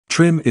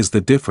Trim is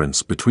the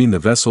difference between the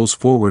vessel's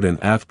forward and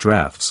aft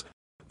drafts,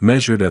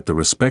 measured at the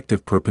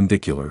respective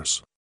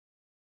perpendiculars.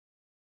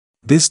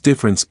 This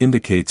difference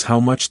indicates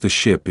how much the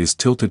ship is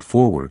tilted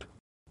forward,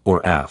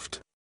 or aft.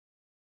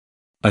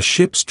 A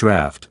ship's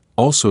draft,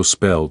 also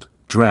spelled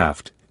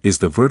draft, is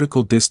the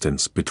vertical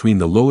distance between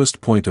the lowest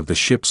point of the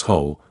ship's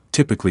hull,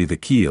 typically the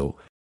keel,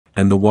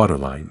 and the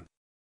waterline.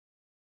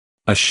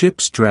 A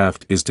ship's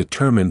draft is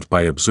determined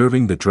by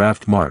observing the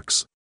draft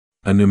marks,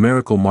 a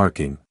numerical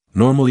marking,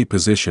 normally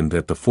positioned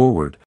at the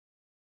forward,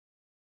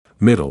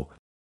 middle,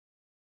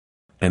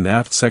 and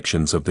aft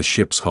sections of the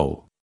ship's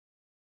hull.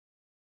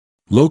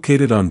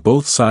 Located on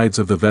both sides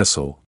of the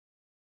vessel,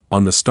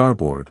 on the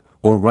starboard,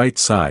 or right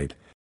side,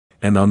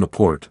 and on the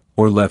port,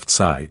 or left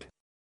side.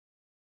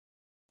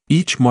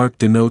 Each mark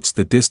denotes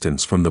the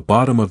distance from the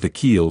bottom of the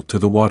keel to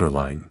the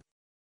waterline.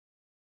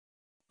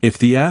 If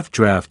the aft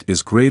draft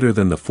is greater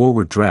than the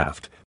forward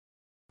draft,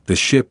 the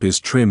ship is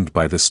trimmed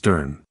by the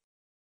stern.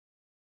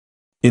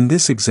 In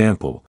this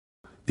example,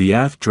 the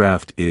aft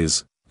draft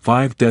is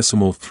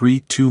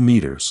 5.32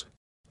 meters,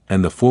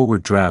 and the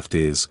forward draft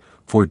is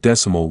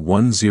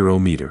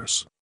 4.10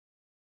 meters.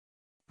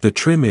 The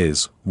trim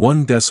is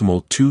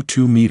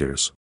 1.22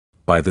 meters,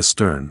 by the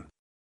stern.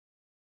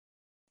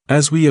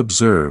 As we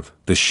observe,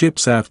 the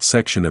ship's aft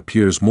section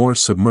appears more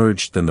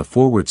submerged than the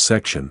forward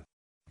section,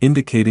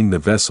 indicating the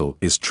vessel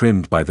is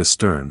trimmed by the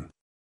stern.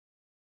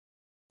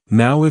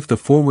 Now if the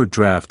forward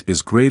draft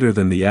is greater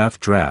than the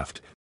aft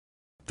draft,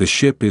 the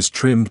ship is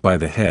trimmed by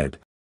the head,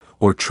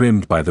 or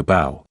trimmed by the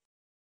bow.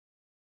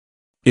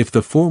 If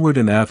the forward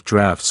and aft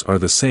drafts are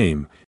the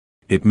same,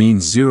 it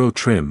means zero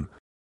trim.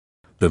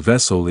 The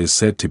vessel is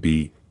said to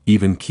be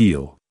even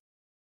keel.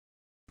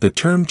 The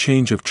term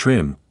change of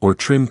trim, or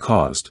trim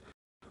caused,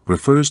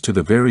 refers to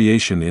the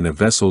variation in a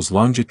vessel's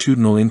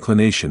longitudinal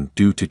inclination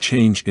due to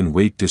change in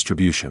weight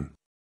distribution.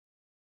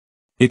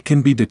 It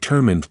can be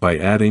determined by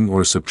adding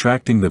or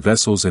subtracting the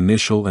vessel's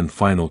initial and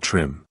final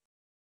trim.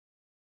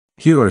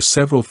 Here are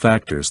several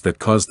factors that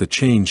cause the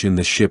change in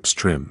the ship's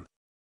trim.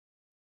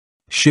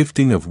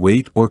 Shifting of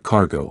weight or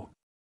cargo.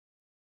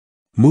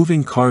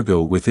 Moving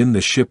cargo within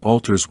the ship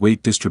alters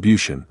weight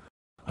distribution,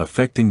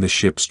 affecting the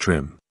ship's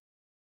trim.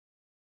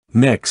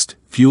 Next,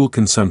 fuel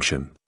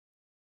consumption.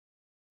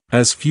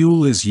 As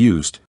fuel is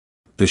used,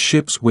 the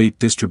ship's weight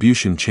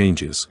distribution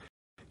changes,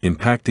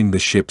 impacting the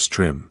ship's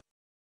trim.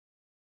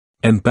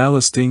 And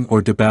ballasting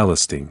or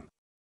deballasting.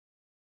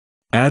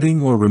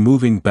 Adding or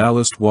removing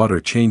ballast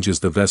water changes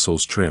the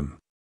vessel's trim.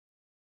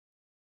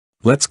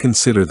 Let's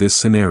consider this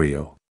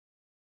scenario.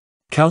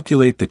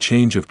 Calculate the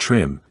change of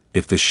trim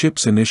if the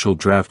ship's initial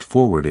draft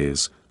forward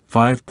is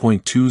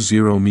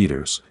 5.20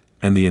 meters,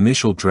 and the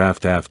initial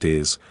draft aft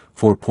is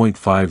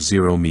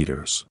 4.50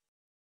 meters.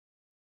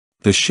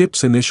 The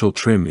ship's initial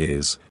trim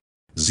is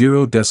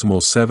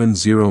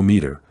 0.70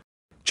 meter,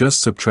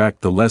 just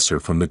subtract the lesser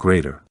from the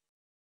greater.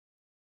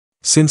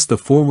 Since the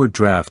forward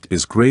draft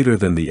is greater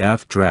than the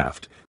aft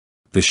draft,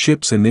 the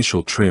ship's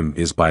initial trim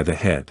is by the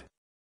head.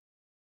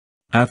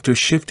 After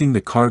shifting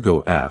the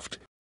cargo aft,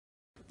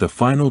 the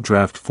final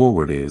draft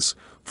forward is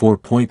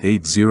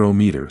 4.80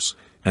 meters,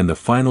 and the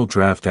final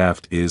draft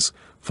aft is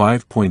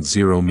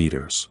 5.0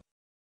 meters.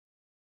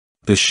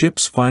 The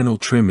ship's final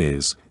trim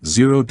is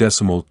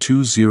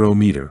 0.20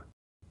 meter,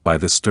 by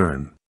the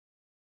stern.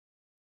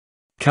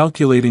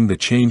 Calculating the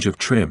change of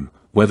trim,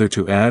 whether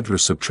to add or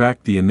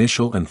subtract the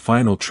initial and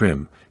final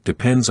trim,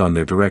 depends on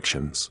their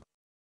directions.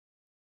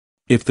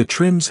 If the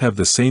trims have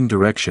the same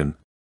direction,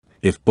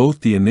 if both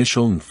the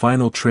initial and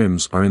final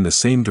trims are in the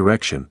same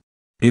direction,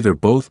 either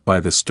both by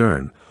the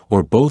stern,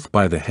 or both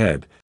by the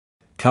head,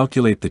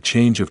 calculate the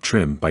change of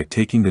trim by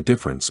taking the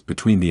difference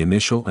between the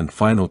initial and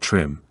final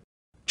trim,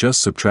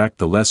 just subtract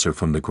the lesser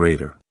from the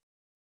greater.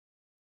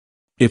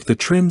 If the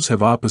trims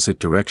have opposite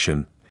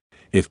direction,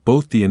 if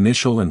both the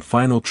initial and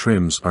final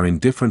trims are in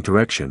different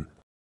direction,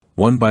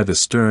 one by the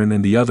stern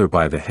and the other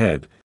by the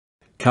head,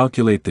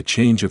 calculate the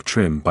change of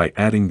trim by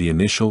adding the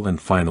initial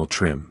and final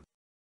trim.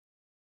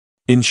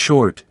 In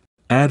short,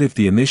 add if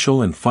the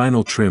initial and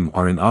final trim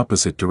are in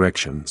opposite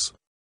directions.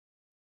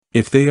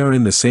 If they are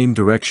in the same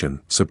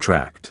direction,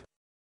 subtract.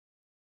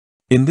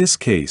 In this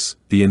case,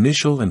 the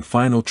initial and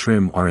final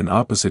trim are in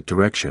opposite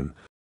direction.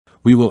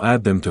 We will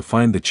add them to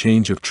find the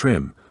change of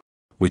trim,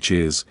 which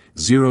is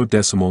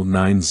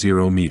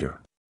 0.90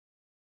 meter.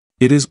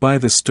 It is by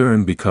the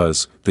stern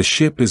because the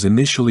ship is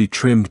initially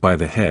trimmed by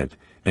the head,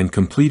 and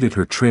completed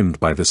her trimmed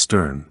by the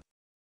stern.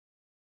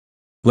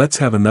 Let's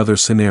have another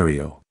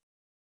scenario.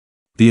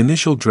 The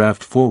initial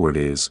draft forward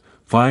is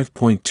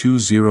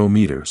 5.20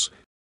 meters,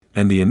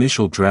 and the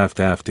initial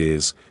draft aft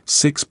is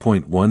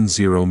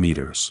 6.10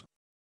 meters.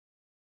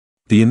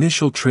 The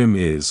initial trim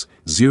is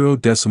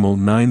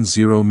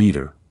 0.90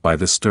 meter, by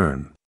the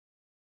stern.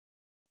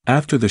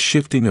 After the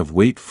shifting of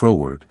weight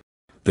forward,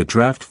 the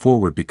draft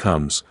forward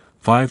becomes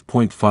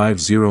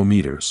 5.50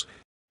 meters,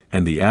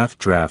 and the aft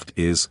draft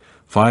is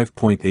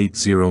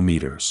 5.80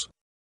 meters.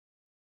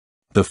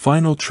 The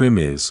final trim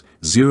is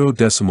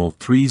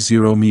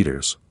 0.30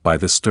 meters, by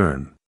the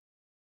stern.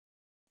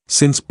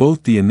 Since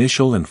both the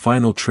initial and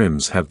final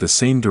trims have the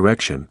same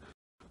direction,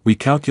 we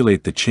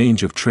calculate the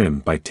change of trim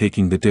by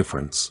taking the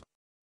difference.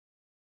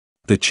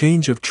 The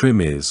change of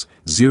trim is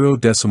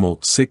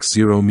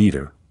 0.60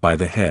 meter by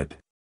the head.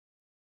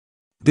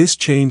 This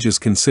change is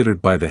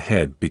considered by the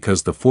head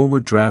because the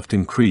forward draft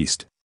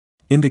increased,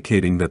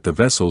 indicating that the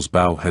vessel's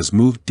bow has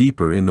moved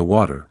deeper in the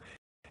water,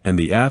 and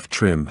the aft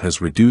trim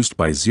has reduced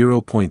by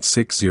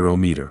 0.60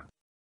 meter.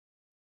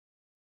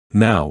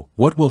 Now,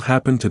 what will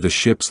happen to the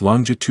ship's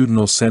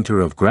longitudinal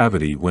center of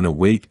gravity when a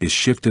weight is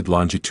shifted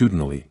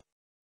longitudinally?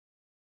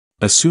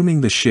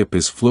 Assuming the ship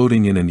is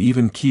floating in an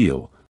even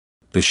keel,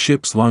 the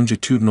ship's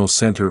longitudinal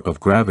center of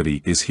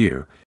gravity is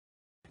here,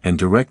 and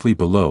directly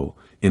below,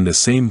 in the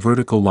same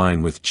vertical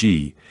line with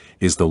G,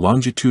 is the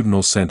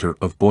longitudinal center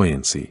of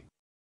buoyancy.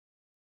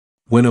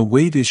 When a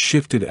weight is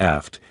shifted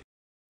aft,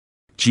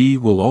 G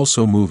will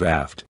also move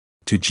aft,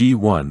 to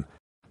G1,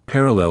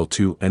 parallel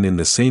to and in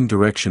the same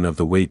direction of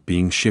the weight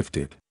being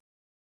shifted.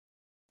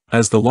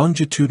 As the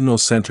longitudinal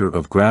center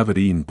of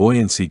gravity and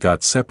buoyancy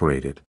got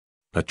separated,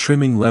 a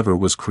trimming lever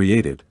was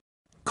created,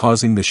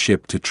 causing the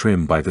ship to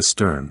trim by the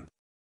stern.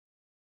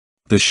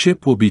 The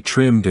ship will be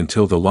trimmed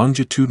until the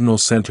longitudinal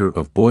center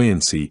of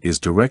buoyancy is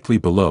directly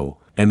below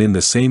and in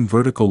the same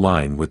vertical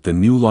line with the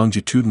new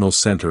longitudinal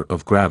center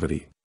of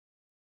gravity.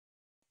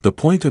 The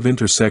point of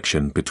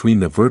intersection between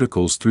the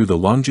verticals through the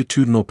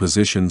longitudinal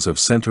positions of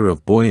center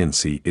of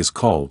buoyancy is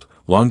called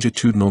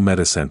longitudinal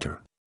metacenter.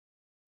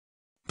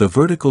 The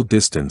vertical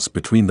distance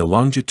between the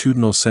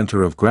longitudinal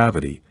center of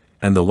gravity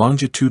and the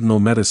longitudinal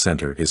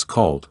metacenter is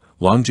called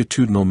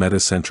longitudinal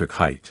metacentric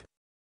height.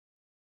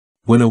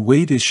 When a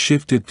weight is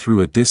shifted through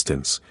a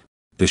distance,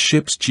 the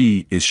ship's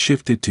G is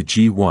shifted to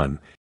G1,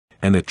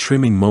 and a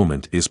trimming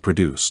moment is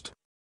produced.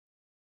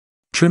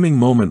 Trimming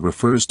moment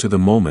refers to the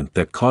moment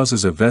that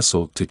causes a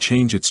vessel to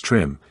change its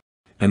trim,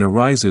 and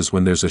arises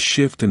when there's a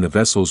shift in the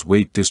vessel's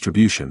weight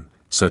distribution,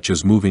 such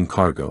as moving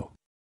cargo.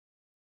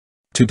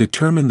 To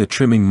determine the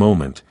trimming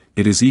moment,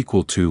 it is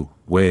equal to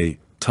weight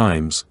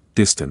times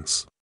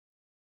distance,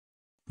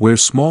 where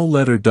small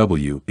letter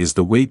w is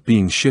the weight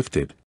being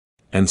shifted,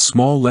 and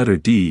small letter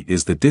d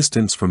is the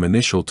distance from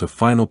initial to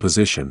final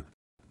position,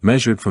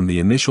 measured from the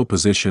initial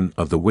position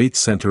of the weight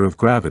center of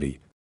gravity,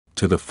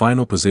 to the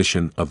final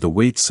position of the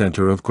weight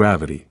center of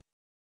gravity.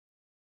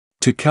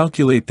 To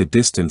calculate the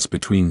distance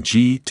between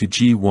G to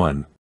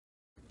G1,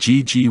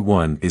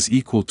 G1 is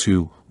equal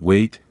to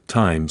weight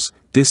times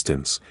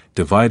distance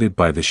divided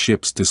by the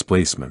ship's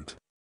displacement.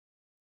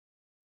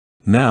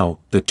 Now,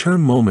 the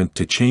term moment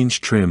to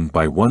change trim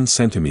by 1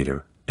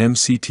 cm,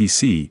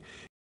 MCTC,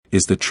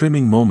 is the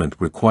trimming moment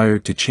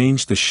required to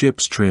change the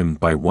ship's trim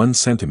by 1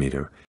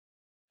 cm,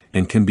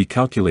 and can be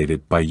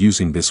calculated by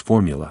using this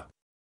formula.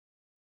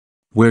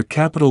 Where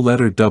capital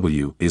letter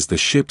W is the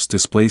ship's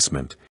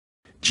displacement,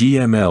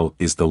 GML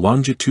is the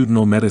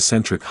longitudinal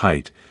metacentric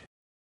height,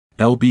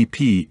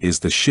 LBP is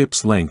the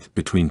ship's length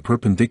between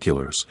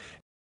perpendiculars,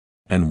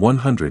 and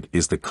 100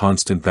 is the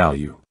constant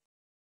value.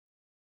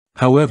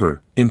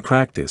 However, in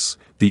practice,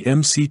 the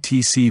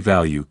MCTC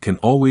value can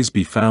always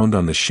be found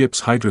on the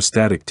ship's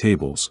hydrostatic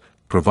tables,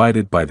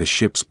 provided by the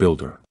ship's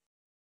builder.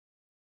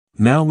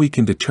 Now we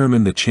can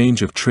determine the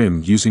change of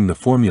trim using the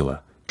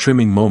formula,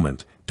 trimming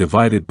moment,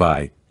 divided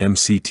by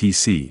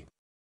MCTC.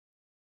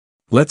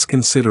 Let's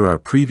consider our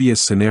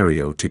previous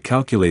scenario to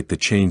calculate the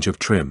change of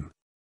trim.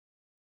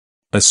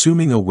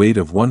 Assuming a weight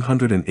of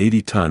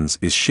 180 tons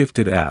is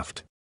shifted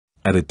aft,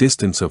 at a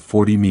distance of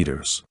 40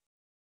 meters.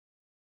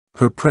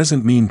 Her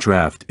present mean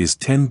draft is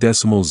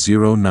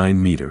 10.09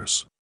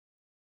 meters.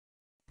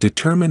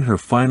 Determine her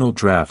final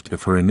draft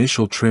if her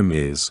initial trim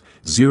is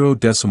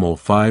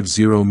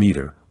 0.50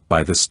 meter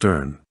by the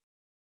stern.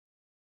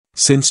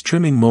 Since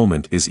trimming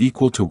moment is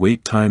equal to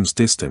weight times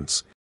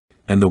distance,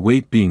 and the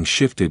weight being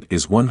shifted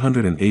is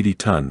 180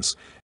 tons,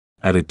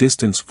 at a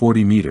distance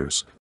 40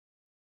 meters,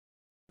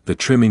 the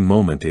trimming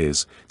moment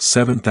is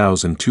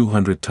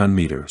 7,200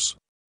 ton-meters.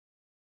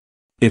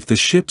 If the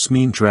ship's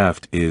mean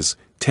draft is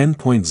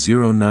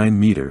 10.09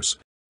 meters,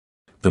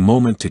 the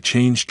moment to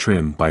change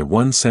trim by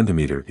 1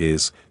 centimeter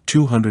is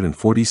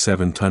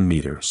 247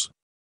 ton-meters.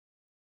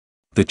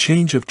 The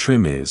change of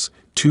trim is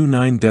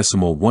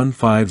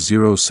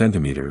 29.150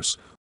 centimeters,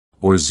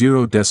 or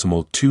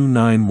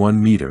 0.291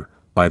 meter,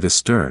 by the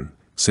stern,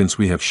 since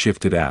we have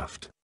shifted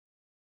aft.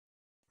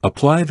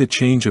 Apply the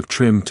change of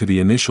trim to the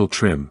initial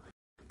trim,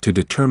 to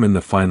determine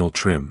the final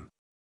trim.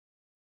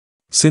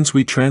 Since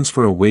we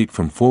transfer a weight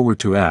from forward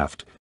to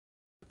aft,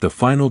 the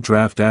final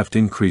draft aft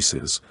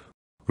increases,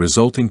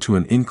 resulting to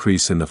an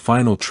increase in the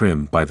final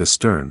trim by the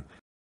stern,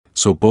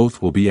 so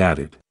both will be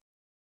added.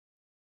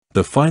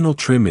 The final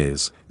trim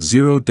is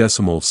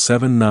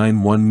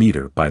 0.791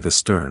 meter by the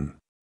stern.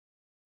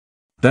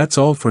 That's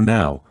all for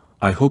now.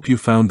 I hope you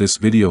found this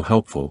video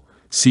helpful.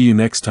 See you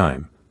next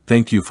time.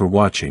 Thank you for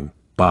watching.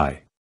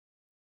 Bye.